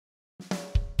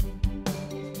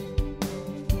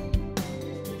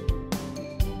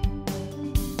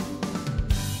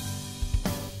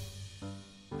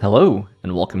Hello,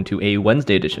 and welcome to a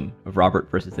Wednesday edition of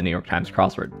Robert versus the New York Times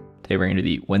Crossword. Today we're going to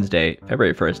do the Wednesday,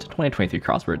 February 1st, 2023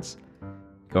 crosswords.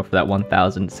 Go for that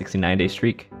 1,069-day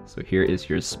streak. So here is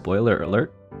your spoiler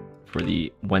alert for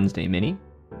the Wednesday mini.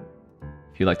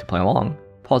 If you'd like to play along,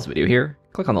 pause the video here,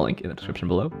 click on the link in the description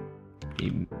below.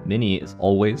 The mini is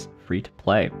always free to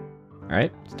play.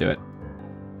 Alright, let's do it.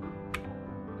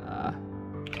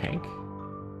 Tank.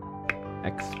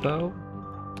 Expo.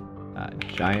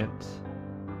 Giant.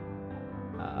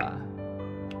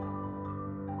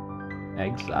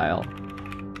 Exile.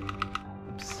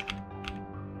 Oops.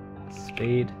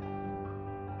 Spade.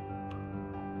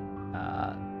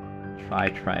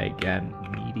 Try again.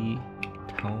 Meaty.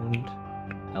 Toned.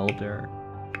 Elder.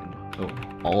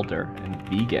 And alder. And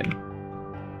vegan.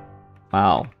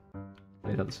 Wow.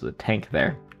 I thought this was a tank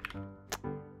there.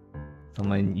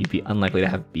 Someone you'd be unlikely to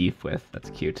have beef with. That's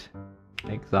cute.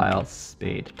 Exile.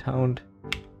 Spade. Toned.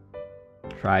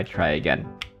 Try again.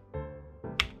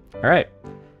 Alright.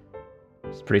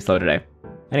 It's pretty slow today.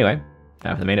 Anyway,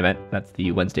 now for the main event. That's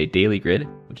the Wednesday Daily Grid,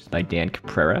 which is by Dan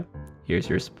Caprera. Here's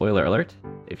your spoiler alert.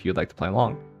 If you'd like to play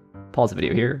along, pause the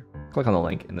video here, click on the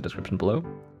link in the description below.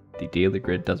 The Daily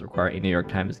Grid does require a New York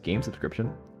Times game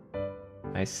subscription.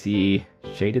 I see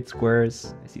shaded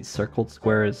squares, I see circled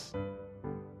squares,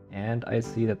 and I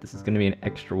see that this is going to be an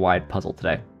extra wide puzzle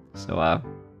today. So,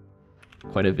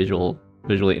 quite a visually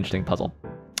interesting puzzle.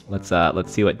 Let's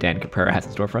see what Dan Caprera has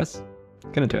in store for us.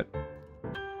 Get into it.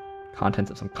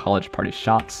 Contents of some college party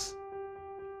shots.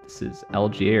 This is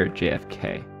LGA or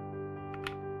JFK.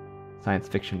 Science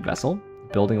fiction vessel.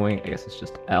 Building wing, I guess it's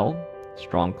just L.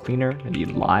 Strong cleaner, maybe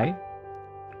lie.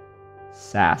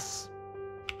 Sass.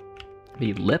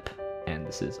 Maybe lip, and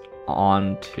this is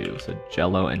on to, so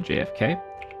Jello and JFK.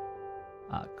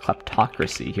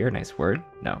 Kleptocracy here, nice word.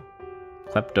 No.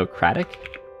 Kleptocratic.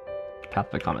 Path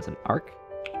of a Comet is an arc.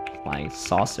 Flying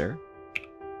saucer.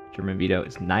 German veto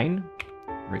is 9.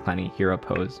 Reclining hero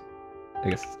pose. I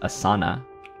guess asana.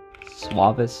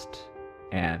 Suavist.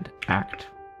 And act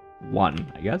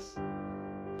 1, I guess.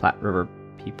 Platte River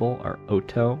people are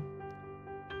Oto.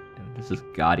 And this is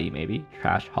Gotti, maybe.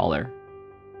 Trash hauler.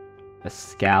 A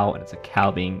scow, and it's a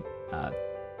cow being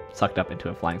sucked up into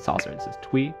a flying saucer. This is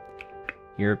Twee.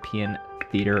 European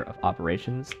Theater of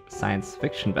Operations. Science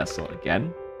fiction vessel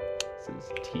again. This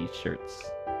is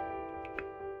T-shirts.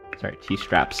 Sorry,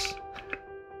 T-straps.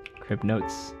 Crib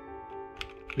notes.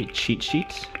 Maybe cheat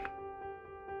sheet.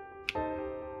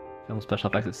 Film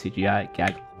special effects of CGI.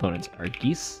 Gag components are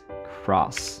geese.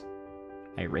 Cross.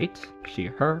 Irate. She,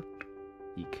 her.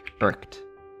 Eek. Irked.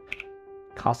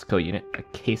 Costco unit. A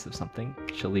case of something.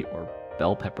 Chili or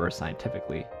bell pepper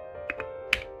scientifically.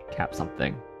 Cap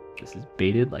something. This is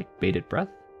baited like bated breath.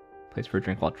 Place for a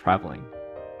drink while traveling.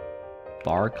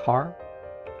 Bar car.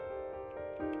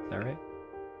 Is that right?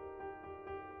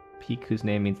 Peak whose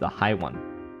name means the high one.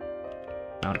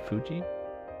 Mount Fuji.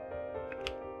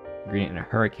 Ingredient in a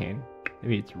hurricane.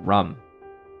 Maybe it's rum.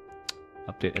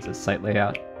 Update as a site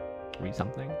layout. Read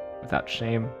something. Without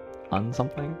shame.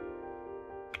 Something.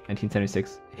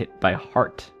 1976 hit by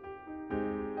heart.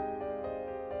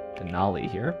 Denali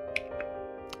here.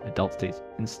 Adult stage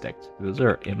instinct. Those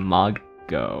are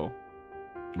imago.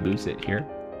 Lose it here.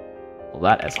 Well,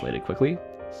 that escalated quickly.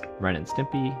 Ren and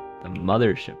Stimpy. The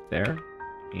mothership there.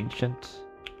 Ancient.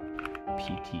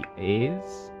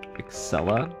 PTAs.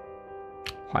 Excella.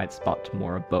 Quiet spot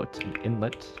tomorrow. Boat and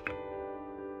inlet.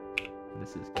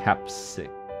 This is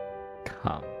Capsicum.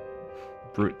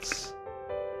 Brutes.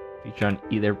 Feature on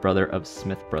either brother of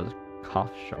Smith Brothers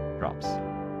cough drops.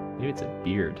 Maybe it's a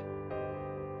beard.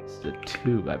 This is a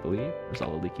tube, I believe. There's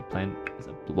all the leaky plant is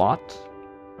a blot.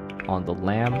 On the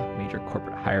lamb, major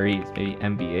corporate hirees, maybe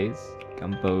MBAs.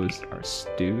 Gumbos are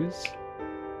stews.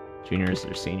 Juniors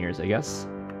or seniors, I guess.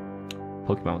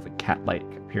 Pokemon with a cat-like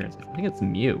appearance. I think it's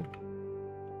Mew.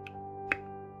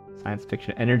 Science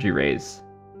fiction energy rays.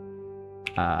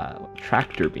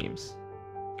 Tractor beams.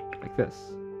 Like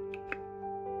this.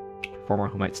 Performer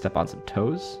who might step on some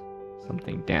toes.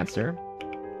 Something dancer.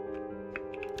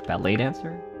 Ballet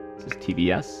dancer. This is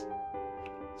TBS.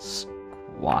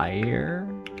 Squire.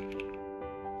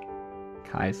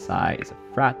 Kai Sai is a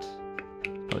frat.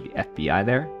 Probably the FBI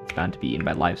there. It's bound to be eaten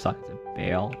by livestock. It's a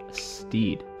bale. A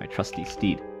steed. My trusty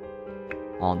steed.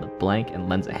 On the blank and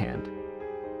lends a hand.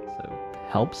 So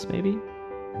helps maybe?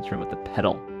 Instrument with the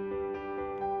pedal.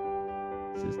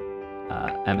 This is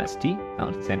MST.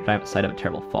 Mountain Standard Time. Site of a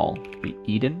terrible fall. The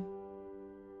Eden.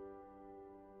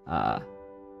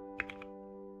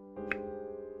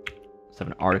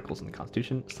 7 articles in the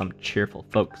Constitution. Some cheerful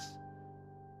folks.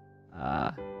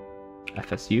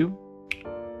 FSU.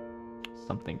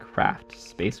 something craft.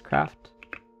 Spacecraft.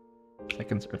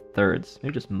 Seconds or thirds.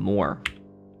 Maybe just more.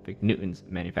 Big Newton's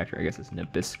manufacturer, I guess, is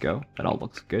Nabisco. That all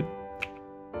looks good.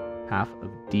 Half of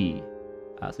D.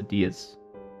 So D is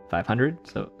 500,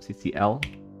 so CCL.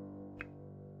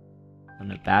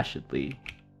 Unabashedly.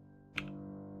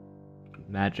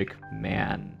 Magic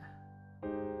Man.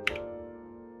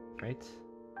 Right?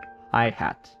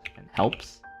 Hi-hat and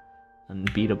helps.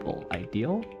 Unbeatable.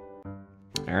 Ideal.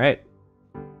 Alright.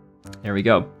 There we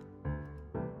go.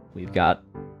 We've got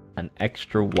an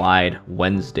extra wide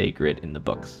Wednesday grid in the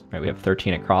books. Right, we have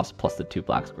 13 across plus the 2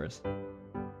 black squares.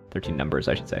 13 numbers,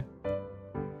 I should say.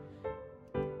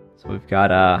 So we've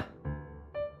got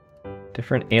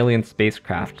different alien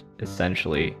spacecraft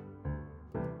essentially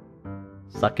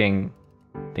sucking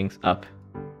things up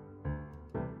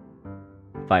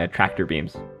via tractor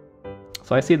beams.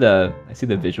 So I see the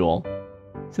visual.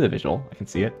 I can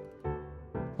see it.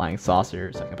 Flying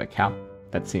saucer sucking up a cow.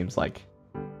 That seems like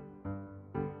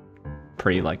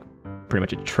pretty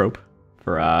much a trope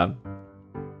for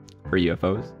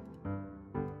UFOs.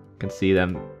 You can see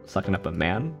them sucking up a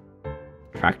man,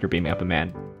 tractor beaming up a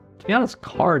man. To be honest,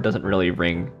 car doesn't really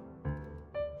ring.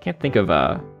 Can't think of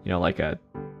like a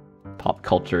pop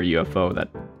culture UFO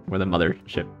where the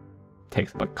mothership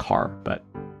takes up a car. But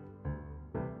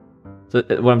so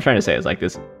what I'm trying to say is like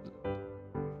this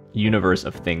universe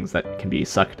of things that can be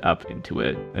sucked up into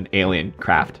an alien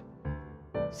craft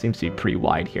seems to be pretty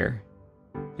wide here.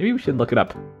 Maybe we should look it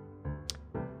up.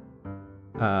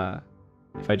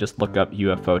 If I just look up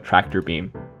UFO tractor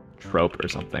beam trope or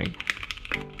something.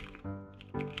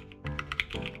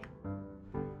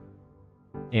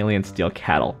 Alien steal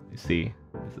cattle. You see,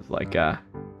 this is like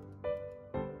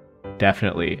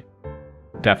definitely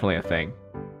a thing.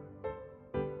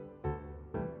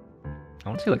 I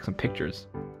want to see like some pictures.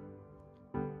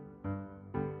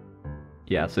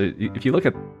 Yeah, so if you look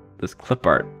at this clip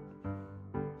art,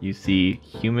 you see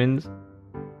humans,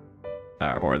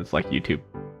 or this like YouTube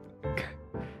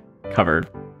covered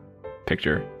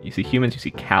picture. You see humans, you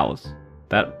see cows.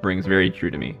 That rings very true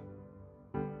to me.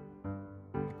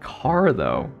 Car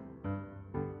though.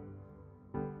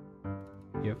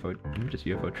 UFO, just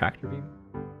UFO tractor beam.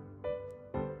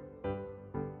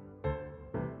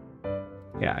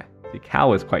 Yeah, the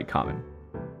cow is quite common.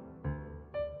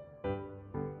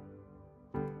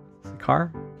 Is it a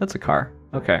car? That's a car.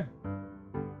 Okay.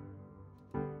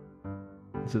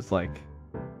 This is like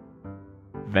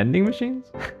vending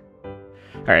machines?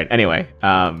 Alright, anyway.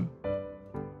 I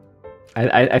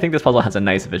think this puzzle has a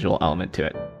nice visual element to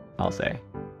it, I'll say.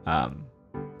 It's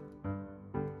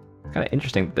kind of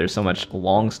interesting that there's so much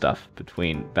long stuff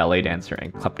between ballet dancer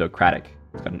and kleptocratic.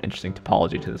 It's got an interesting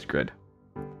topology to this grid.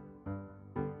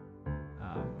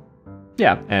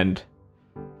 Yeah, and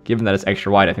given that it's extra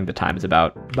wide, I think the time is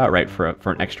about right for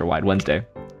an extra wide Wednesday.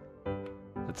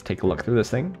 Let's take a look through this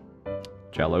thing.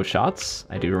 Jello shots.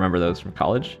 I do remember those from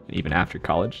college, and even after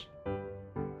college.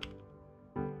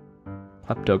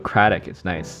 Kleptocratic is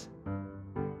nice.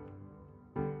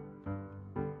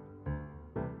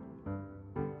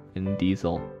 Vin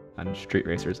Diesel on Street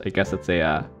Racers. I guess it's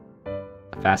a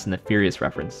Fast and the Furious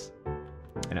reference.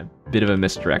 And a bit of a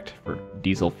misdirect for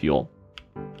diesel fuel.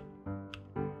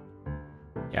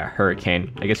 Yeah,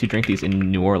 Hurricane. I guess you drink these in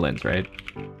New Orleans, right?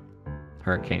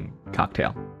 Hurricane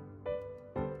cocktail.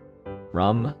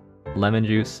 Rum, lemon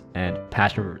juice, and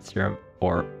passion fruit syrup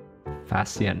or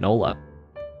Fascianola.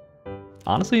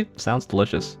 Honestly, sounds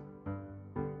delicious.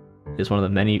 Is one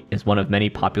of many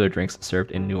popular drinks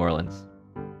served in New Orleans.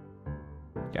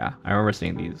 Yeah, I remember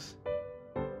seeing these.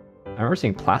 I remember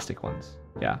seeing plastic ones.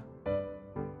 Yeah.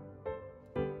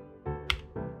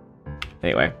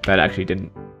 Anyway,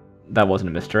 that wasn't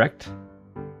a misdirect.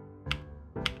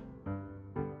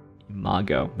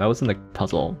 Imago. That was in the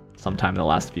puzzle sometime in the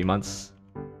last few months.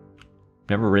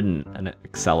 Never ridden an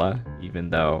Excella, even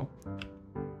though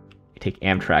I take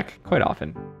Amtrak quite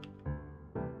often.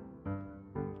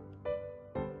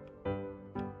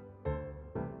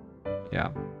 Yeah.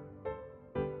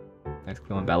 Nice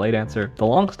clean ballet dancer. The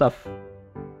long stuff,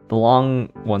 the long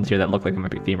ones here that look like they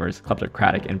might be themers,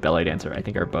 kleptocratic and ballet dancer, I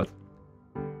think are both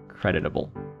creditable.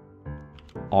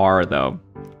 Are though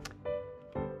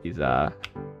these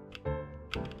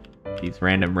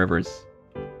random rivers.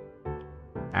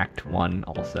 Act 1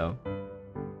 also.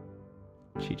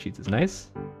 Cheat sheets is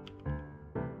nice.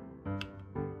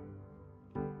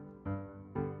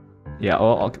 Yeah,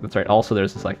 oh, that's right. Also,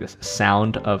 there's this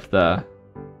sound of the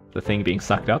thing being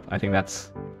sucked up. I think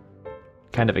that's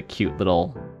kind of a cute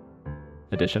little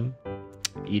addition.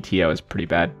 ETO is pretty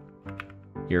bad.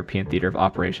 European Theater of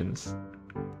Operations.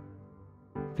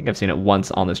 I think I've seen it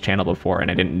once on this channel before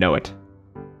and I didn't know it.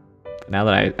 now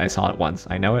that I saw it once,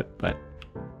 I know it, but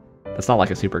that's not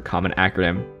like a super common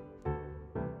acronym.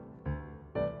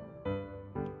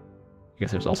 I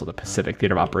guess there's also the Pacific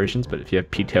Theater of Operations, but if you have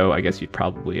PTO, I guess you'd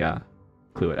probably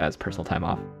clue it as personal time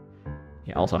off.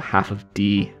 Yeah, also half of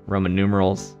D, Roman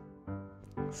numerals,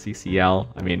 CCL.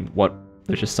 I mean,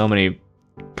 there's just so many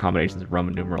combinations of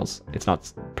Roman numerals. It's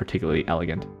not particularly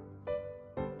elegant.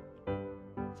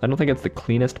 So I don't think it's the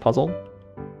cleanest puzzle,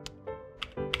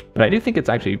 but I do think it's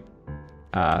actually,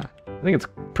 I think it's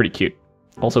pretty cute.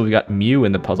 Also, we got Mew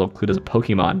in the puzzle clued as a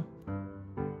Pokemon.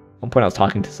 At one point I was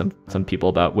talking to some people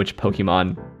about which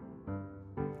Pokemon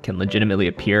can legitimately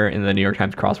appear in the New York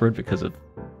Times crossword because of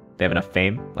they have enough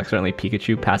fame. Like certainly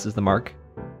Pikachu passes the mark.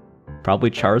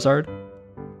 Probably Charizard.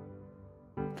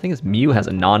 The thing is Mew has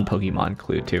a non-Pokemon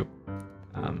clue too.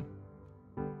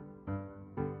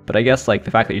 But I guess like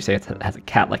the fact that you say it has a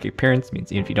cat-like appearance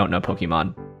means even if you don't know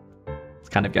Pokemon, it's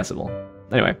kind of guessable.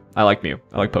 Anyway, I like Mew.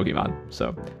 I like Pokemon,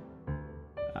 so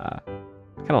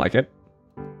kind of like it.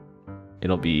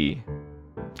 It'll be,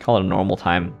 call it a normal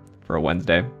time for a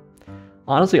Wednesday.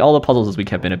 Honestly, all the puzzles this week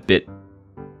have been a bit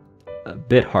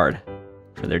hard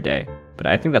for their day, but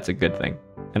I think that's a good thing.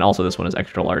 And also this one is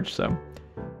extra large, so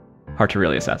hard to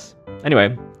really assess.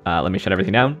 Anyway, let me shut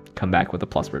everything down, come back with the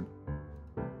PlusWord.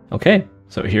 Okay,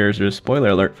 so here's your spoiler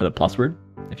alert for the PlusWord.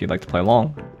 If you'd like to play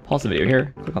along, pause the video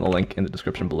here, click on the link in the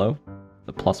description below.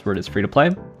 The PlusWord is free to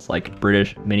play. It's like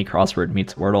British mini crossword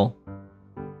meets Wordle.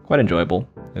 Quite enjoyable.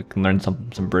 You can learn some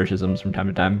Britishisms from time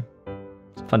to time.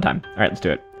 It's a fun time. All right, let's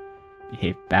do it.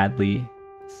 Behave badly.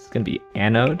 This is gonna be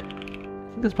Anode.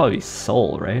 I think this probably be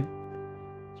Soul, right?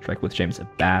 Strike with James a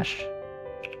bash.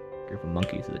 Group of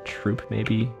monkeys is a troop,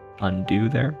 maybe. Undo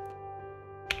there.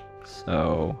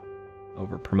 So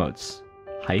over promotes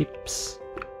hypes.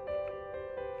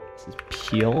 This is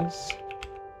peels.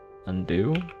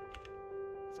 Undo.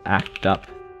 Let's act up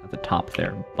at the top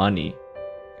there. Bunny.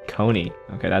 Coney.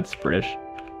 Okay, that's British.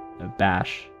 A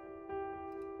bash.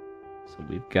 So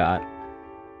we've got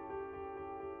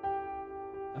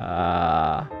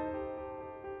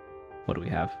what do we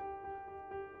have?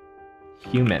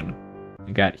 Human.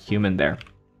 We got human there.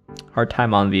 Hard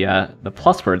time on the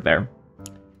PlusWord there.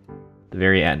 The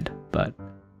very end, but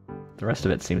the rest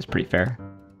of it seems pretty fair.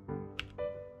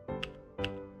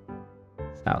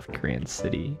 South Korean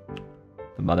city.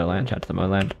 The motherland. Shout out to the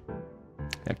motherland.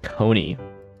 A coney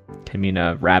can mean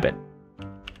a rabbit.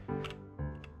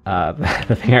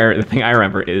 The thing I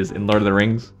remember is in Lord of the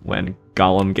Rings when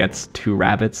Gollum gets 2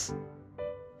 rabbits,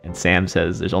 and Sam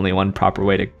says there's only one proper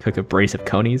way to cook a brace of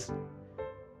conies.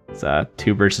 It's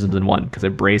 2 Britishisms in one, because a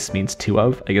brace means 2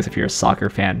 of. I guess if you're a soccer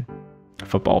fan, a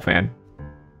football fan,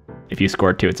 if you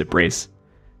score 2, it's a brace,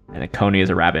 and a coney is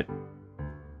a rabbit.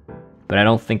 But I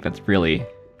don't think that's really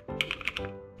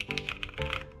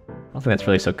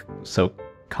so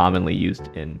commonly used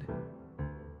in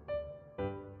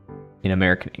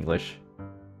American English.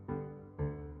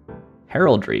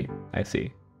 Heraldry, I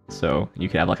see. So you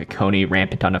could have like a coney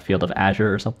rampant on a field of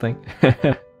azure or something.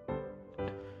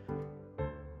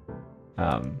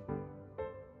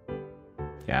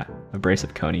 Yeah, a brace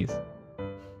of conies.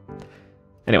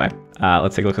 Anyway,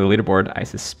 let's take a look at the leaderboard. I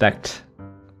suspect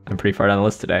I'm pretty far down the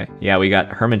list today. Yeah, we got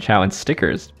Herman Chow and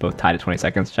Stickers, both tied at 20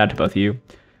 seconds. Shout out to both of you.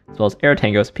 As well as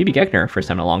Aerotangos, PB Geckner, first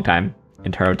time in a long time,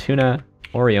 Intaro Tuna,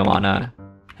 Oriana,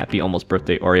 happy almost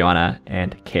birthday Oriana,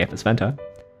 and KF Sventa.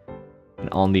 And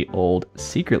on the old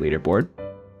secret leaderboard,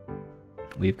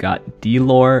 we've got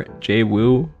D-Lore, Jay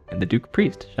Woo, and the Duke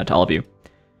Priest. Shout out to all of you.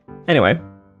 Anyway,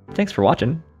 thanks for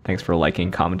watching. Thanks for liking,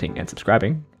 commenting, and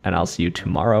subscribing. And I'll see you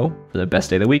tomorrow for the best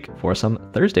day of the week for some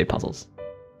Thursday puzzles.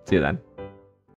 See you then.